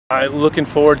I'm looking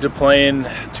forward to playing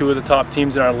two of the top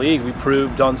teams in our league. We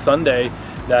proved on Sunday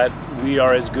that we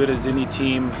are as good as any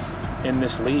team in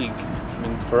this league. I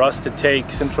mean, for us to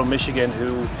take Central Michigan,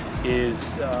 who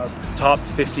is top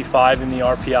 55 in the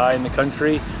RPI in the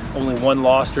country, only one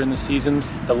loss during the season,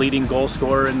 the leading goal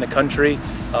scorer in the country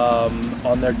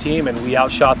on their team, and we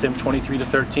outshot them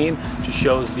 23-13, just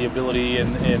shows the ability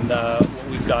and what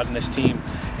we've got in this team.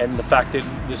 And the fact that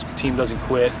this team doesn't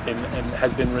quit and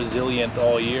has been resilient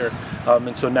all year.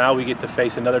 And so now we get to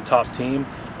face another top team,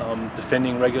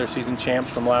 defending regular season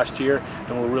champs from last year,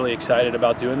 and we're really excited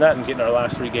about doing that and getting our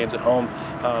last 3 games at home.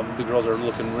 The girls are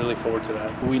looking really forward to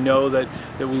that. We know that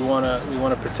we want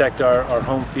to protect our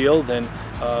home field, and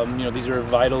you know, these are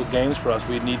vital games for us.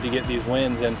 We need to get these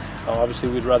wins, and obviously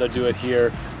we'd rather do it here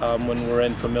when we're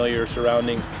in familiar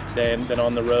surroundings than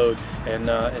on the road. And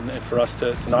for us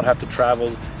to not have to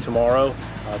travel tomorrow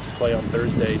to play on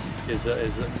Thursday is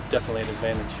definitely an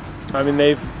advantage. I mean,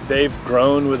 they've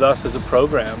grown with us as a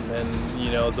program, and you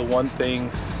know, the one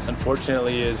thing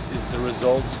unfortunately is the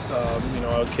results. You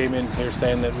know, I came in here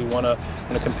saying that we want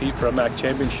to compete for a MAC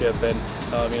championship, and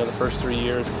you know, the first 3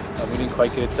 years we didn't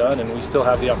quite get it done, and we still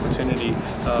have the opportunity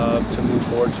to move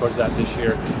forward towards that this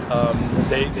year.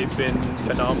 They've been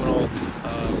phenomenal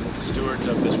stewards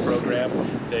of this program.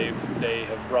 They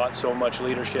have brought so much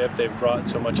leadership, they've brought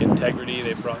so much integrity,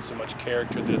 they've brought so much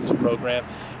character to this program,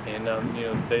 and you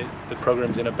know, the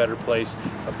program's in a better place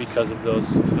because of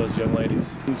those young ladies.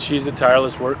 And she's a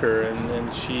tireless worker,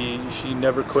 and she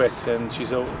never quits, and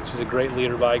she's a great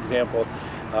leader by example.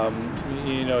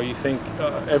 You know, you think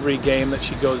every game that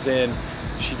she goes in,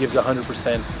 she gives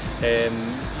 100%,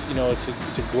 and you know, it's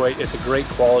a great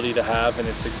quality to have, and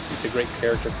it's a great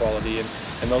character quality,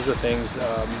 and those are things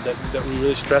that we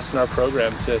really stress in our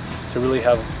program, to really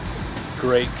have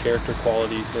great character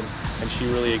qualities, and she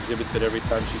really exhibits it every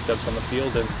time she steps on the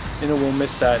field, and you know, we'll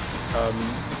miss that,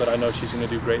 but I know she's going to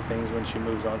do great things when she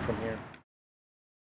moves on from here.